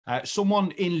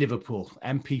Someone in Liverpool,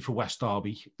 MP for West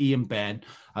Derby, Ian Byrne,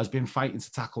 has been fighting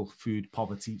to tackle food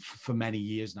poverty for many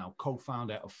years now,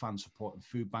 co-founder of Fans Supporting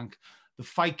Foodbank. The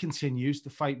fight continues. The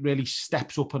fight really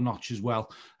steps up a notch as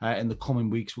well in the coming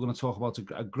weeks. We're going to talk about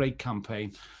a great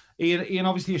campaign. Ian,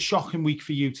 obviously a shocking week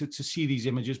for you to see these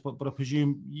images, but I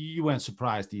presume you weren't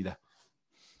surprised either.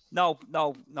 No.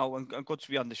 I'm good to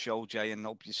be on the show, Jay, and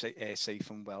hope you're safe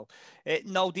and well.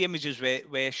 No, the images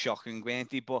were shocking, weren't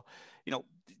they? But, you know,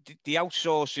 the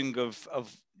outsourcing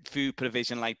of food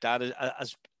provision like that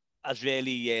has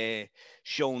really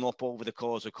shown up over the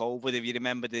course of COVID. If you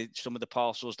remember some of the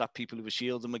parcels that people who were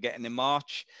shielding were getting in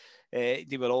March,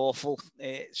 they were awful.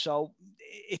 So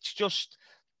it's just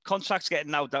contracts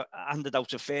getting handed out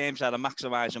to firms that are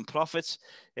maximising profits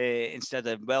instead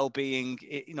of well-being.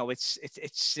 It's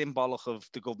symbolic of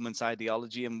the government's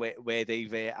ideology and where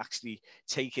they've actually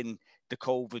taken the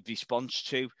COVID response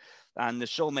to. And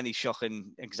there's so many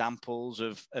shocking examples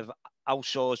of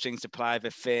outsourcing to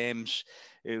private firms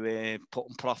who are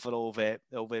putting profit over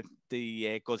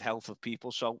the good health of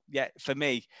people. So yeah, for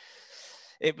me,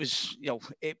 it was,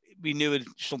 we knew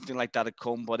something like that had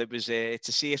come, but it was to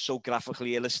see it so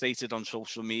graphically illustrated on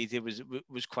social media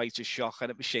was quite a shock,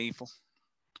 and it was shameful.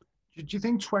 Do you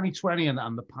think 2020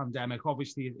 and the pandemic,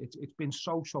 obviously it's been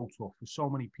so tough for so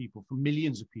many people, for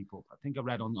millions of people. I think I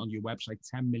read on your website,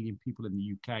 10 million people in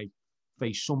the UK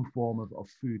face some form of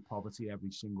food poverty every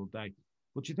single day.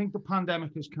 But do you think the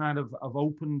pandemic has kind of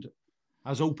opened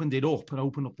it up and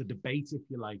opened up the debate, if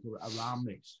you like, around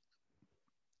this?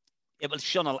 Yeah, well,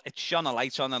 it's shone a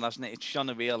light on it, hasn't it? It's shone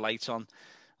a real light on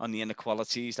the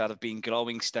inequalities that have been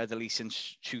growing steadily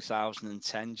since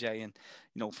 2010, Jay. And,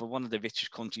 for one of the richest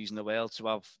countries in the world to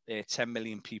have 10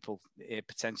 million people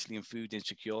potentially in food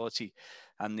insecurity,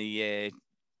 and the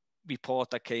report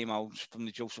that came out from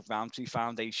the Joseph Rowntree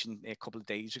Foundation a couple of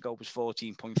days ago was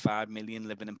 14.5 million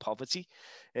living in poverty.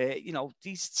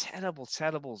 These terrible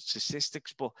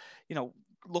statistics, but,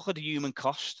 look at the human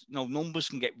cost. Numbers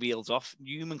can get reeled off.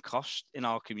 Human cost in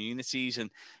our communities, and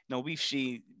we've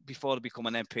seen before to become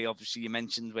an MP. Obviously, you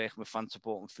mentioned working with Fans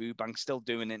Supporting Foodbanks, still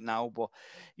doing it now. But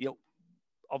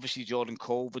obviously during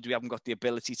COVID, we haven't got the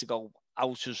ability to go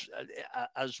out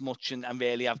as much and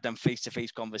really have them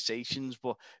face-to-face conversations,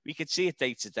 but we could see it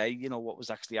day to day, what was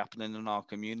actually happening in our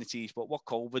communities. But what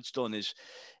COVID's done is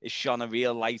shone a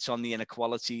real light on the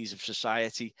inequalities of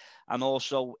society, and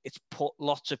also it's put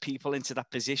lots of people into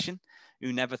that position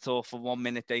who never thought for 1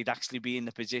 minute they'd actually be in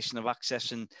the position of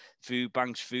accessing food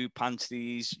banks, food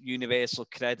pantries, universal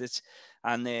credit.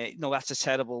 And, that's a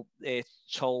terrible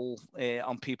toll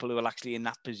on people who are actually in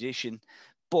that position.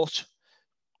 But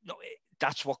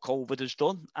that's what COVID has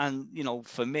done. And,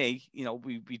 for me,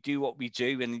 we do what we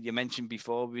do. And you mentioned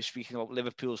before, we were speaking about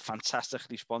Liverpool's fantastic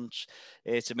response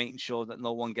to making sure that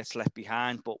no one gets left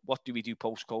behind. But what do we do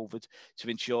post-COVID to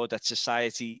ensure that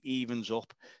society evens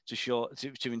up, to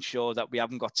ensure that we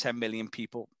haven't got 10 million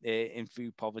people in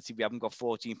food poverty? We haven't got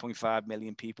 14.5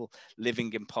 million people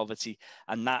living in poverty.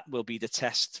 And that will be the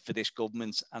test for this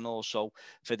government and also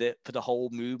for the whole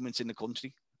movement in the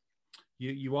country.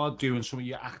 You are doing something,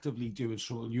 you're actively doing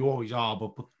something, you always are,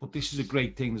 but this is a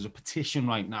great thing. There's a petition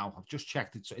right now. I've just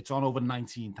checked, it's on over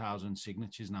 19,000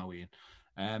 signatures now, Ian.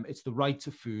 It's the right to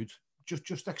food.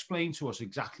 Just explain to us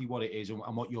exactly what it is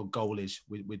and what your goal is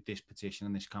with this petition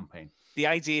and this campaign. The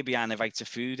idea behind the right to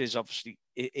food is obviously,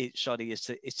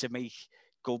 is to make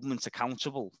governments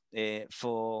accountable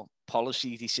for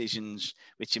policy decisions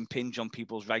which impinge on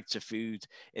people's right to food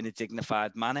in a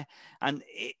dignified manner. And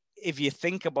if you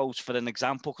think about, for an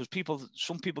example, because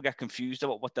some people get confused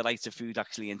about what the right to food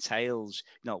actually entails.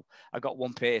 I got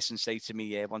one person say to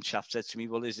me, one chap said to me,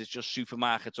 well, is it just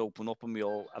supermarkets open up and we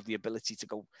all have the ability to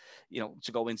go,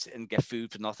 to go in and get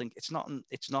food for nothing? It's not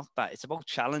that. It's about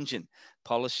challenging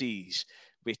policies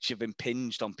which have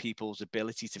impinged on people's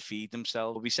ability to feed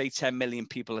themselves. We say 10 million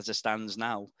people as it stands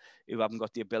now who haven't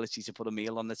got the ability to put a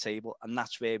meal on the table, and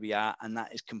that's where we are, and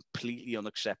that is completely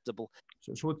unacceptable.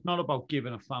 So it's not about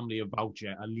giving a family a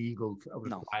voucher, a legal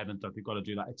requirement that they've got to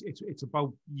do that. It's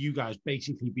about you guys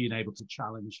basically being able to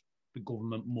challenge the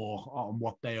government more on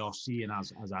what they are seeing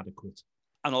as adequate.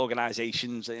 And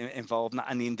organisations involved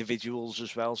and the individuals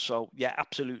as well. So yeah,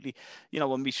 absolutely.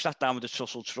 When we sat down with the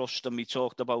Trussell Trust and we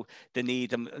talked about the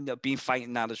need and been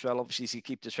fighting that as well, obviously to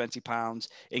keep the £20,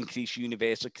 increase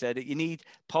universal credit. You need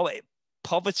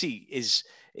poverty is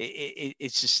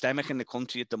systemic in the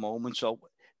country at the moment. So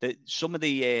some of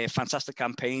the fantastic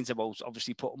campaigns about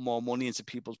obviously putting more money into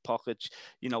people's pockets.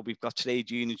 We've got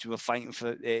trade unions who are fighting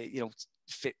for,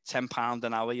 £10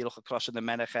 an hour. You look across in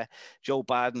America, Joe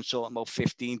Biden's talking about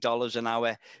 $15 an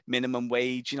hour minimum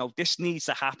wage. You know, this needs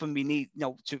to happen. We need, you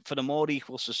know, for a more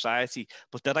equal society.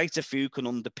 But the right to food can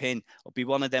underpin or be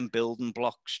one of them building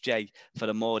blocks, Jay, for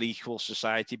a more equal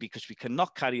society, because we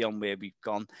cannot carry on where we've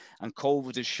gone. And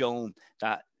COVID has shown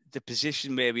that the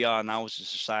position where we are now as a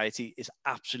society is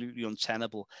absolutely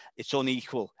untenable. It's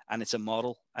unequal and it's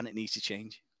immoral, and it needs to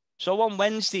change. So on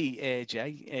Wednesday,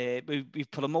 Jay,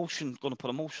 we've put a motion, going to put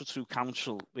a motion through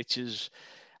council, which is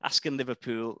asking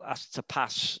Liverpool to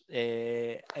pass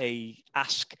a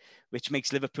ask which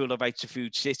makes Liverpool a right to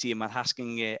food city, and we're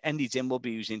asking Andy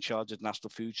Dimbleby, who's in charge of the National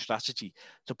Food Strategy,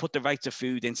 to put the right to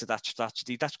food into that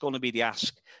strategy. That's going to be the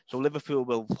ask. So Liverpool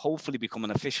will hopefully become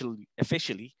an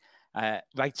officially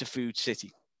right to food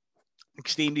city.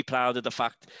 Extremely proud of the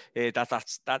fact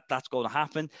that's going to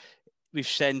happen. We've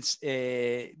sent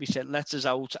letters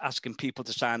out asking people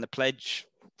to sign the pledge,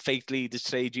 faith leaders,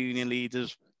 trade union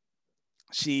leaders,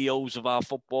 CEOs of our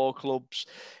football clubs.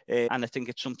 And I think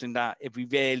it's something that if we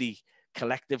really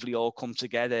collectively all come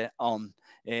together on,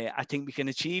 I think we can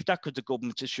achieve that, because the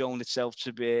government has shown itself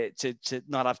to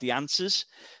not have the answers.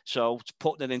 So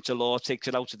putting it into law takes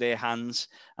it out of their hands,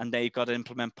 and they've got to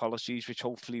implement policies which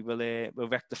hopefully will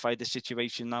rectify the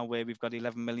situation now where we've got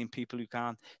 11 million people who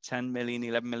can't, 10 million,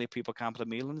 11 million people can't put a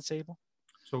meal on the table.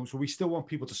 So we still want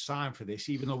people to sign for this,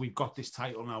 even though we've got this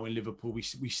title now in Liverpool. We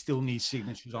still need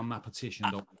signatures on that petition,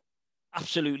 don't we?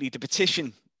 Absolutely. The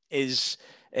petition is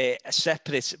a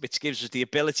separate, which gives us the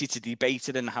ability to debate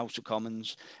it in the House of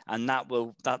Commons, and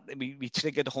we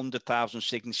triggered 100,000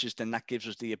 signatures, then that gives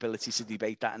us the ability to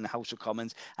debate that in the House of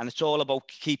Commons. And it's all about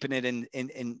keeping it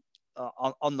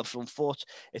on the front foot.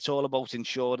 It's all about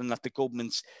ensuring that the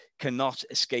governments cannot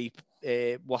escape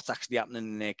what's actually happening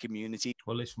in their community.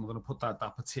 Well, listen, we're going to put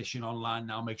that petition online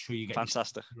now. Make sure you get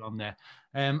fantastic on there.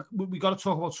 We got to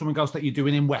talk about something else that you're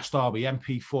doing in West Derby,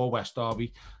 MP for West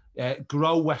Derby.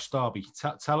 Grow West Derby.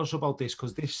 Tell us about this,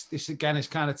 because this again is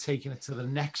kind of taking it to the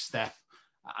next step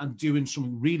and doing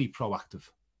something really proactive.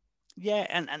 Yeah,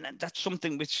 and that's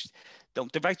something which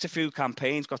the Right to Food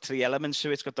campaign's got three elements to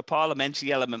it. It's got the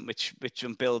parliamentary element, which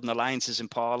I'm building alliances in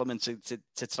Parliament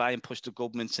to try and push the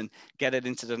government and get it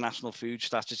into the National Food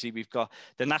Strategy. We've got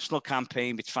the national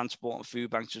campaign, which Fans Supporting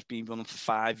Foodbanks has been running for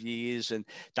 5 years, and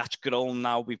that's grown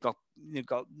now. We've got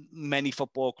many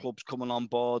football clubs coming on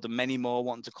board, and many more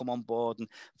wanting to come on board, and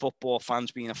football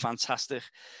fans being a fantastic,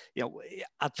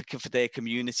 advocate for their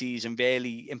communities and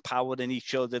really empowering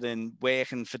each other and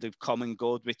working for the common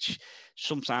good, which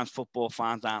sometimes football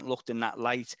fans aren't looked in that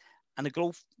light. And the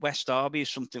Grow West Derby is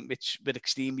something which we're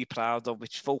extremely proud of,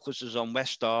 which focuses on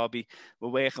West Derby. We're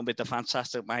working with the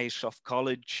fantastic Microsoft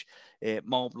College,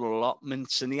 Marlborough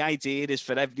allotments, and the idea is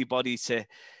for everybody to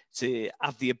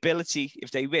have the ability, if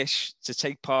they wish, to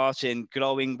take part in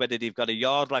growing, whether they've got a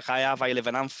yard like I have. I live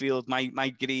in Anfield.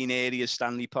 My green area is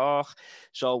Stanley Park.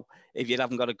 So if you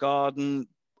haven't got a garden,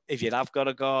 if you have got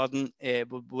a garden, we're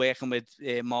working with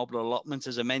Marlborough allotments,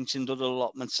 as I mentioned, other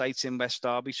allotment sites in West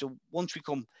Derby. So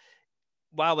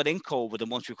while we're in COVID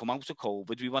and once we come out of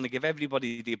COVID, we want to give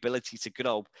everybody the ability to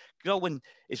grow. Growing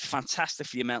is fantastic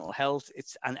for your mental health.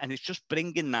 It's just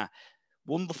bringing that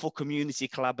wonderful community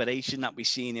collaboration that we've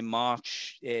seen in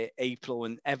March, April,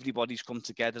 and everybody's come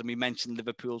together. And we mentioned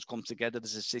Liverpool's come together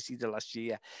as a city the last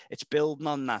year. It's building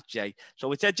on that, Jay.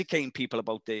 So it's educating people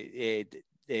about the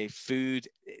food,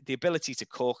 the ability to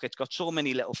cook. It's got so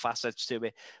many little facets to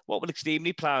it. What we're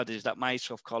extremely proud is that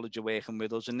Microsoft College are working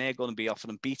with us, and they're going to be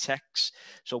offering BTECs,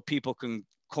 so people can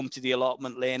come to the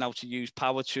allotment, learn how to use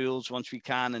power tools once we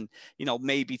can, and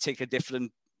maybe take a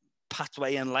different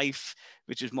pathway in life,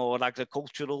 which is more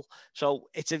agricultural. So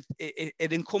it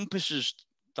encompasses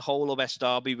the whole of West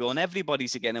Derby. We want everybody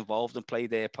to get involved and play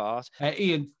their part.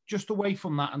 Ian, just away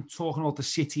from that and talking about the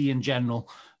city in general,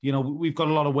 we've got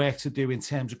a lot of work to do in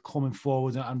terms of coming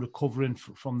forward and recovering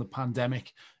from the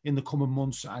pandemic in the coming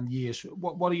months and years.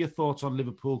 What are your thoughts on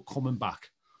Liverpool coming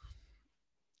back?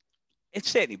 It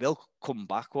certainly will come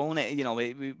back, won't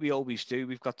it? We always do.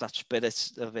 We've got that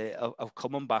spirit of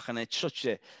coming back, and it's such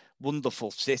a wonderful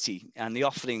city, and the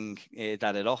offering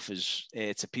that it offers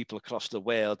to people across the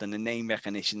world, and the name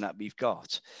recognition that we've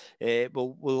got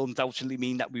will undoubtedly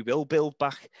mean that we will build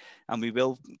back, and we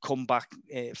will come back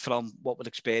from what we're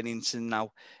experiencing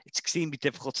now. It's extremely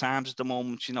difficult times at the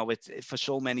moment, for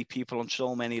so many people on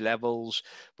so many levels,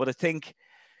 but I think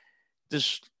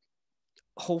there's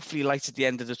hopefully light at the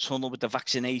end of the tunnel with the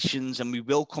vaccinations, and we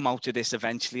will come out of this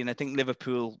eventually. And I think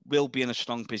Liverpool will be in a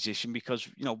strong position because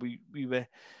we were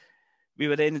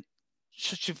in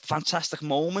such a fantastic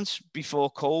moment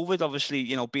before COVID. Obviously,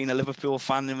 you know, being a Liverpool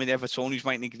fan and with Evertonians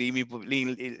might agree with me, but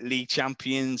league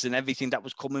champions and everything that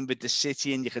was coming with the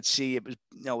city, and you could see it was,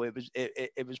 you know,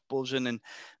 it was buzzing, and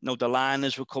you know the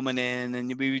liners were coming in,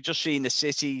 and we were just seeing the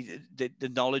city, the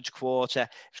knowledge quarter,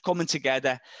 it's coming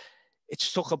together.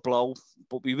 It's took a blow,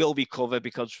 but we will recover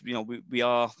because, you know, we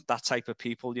are that type of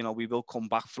people. You know, we will come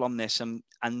back from this,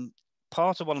 and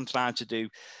part of what I'm trying to do,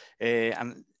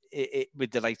 and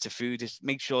with the right to food, is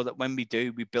make sure that when we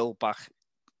do, we build back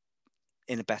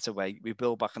in a better way. We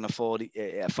build back and afford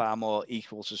a far more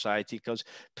equal society, because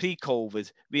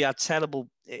pre-COVID we had terrible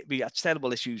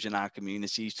issues in our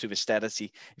communities through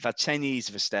austerity. We've had 10 years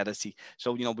of austerity,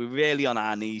 so you know we're really on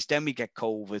our knees. Then we get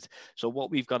COVID. So what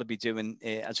we've got to be doing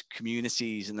as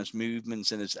communities and as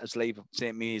movements and as Labour,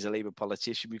 me as a Labour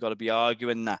politician, we've got to be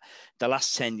arguing that the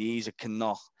last 10 years it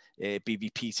cannot be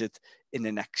repeated in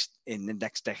the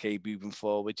next decade moving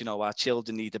forward. You know, our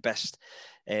children need the best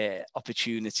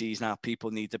opportunities, and our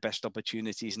people need the best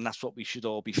opportunities, and that's what we should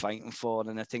all be fighting for.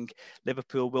 And I think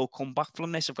Liverpool will come back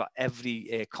from this. I've got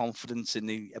every confidence in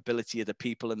the ability of the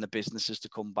people and the businesses to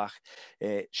come back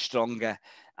stronger,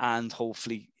 and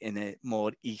hopefully in a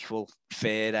more equal,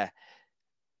 fairer,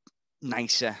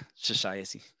 nicer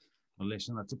society. Well,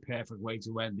 listen, that's a perfect way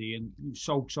to end, Ian. You're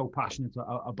so passionate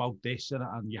about this,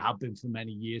 and you have been for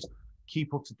many years.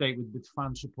 Keep up to date with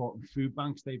Fans Supporting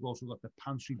Foodbanks. They've also got the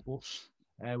pantry bus,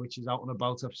 which is out and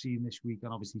about, I've seen this week,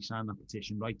 and obviously sign that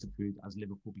petition, Right to Food, as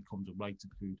Liverpool becomes a right to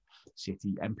food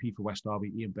city. MP for West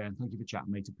Derby, Ian Byrne, thank you for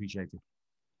chatting, mate. Appreciate it.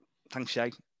 Thanks,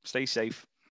 Shay. Stay safe.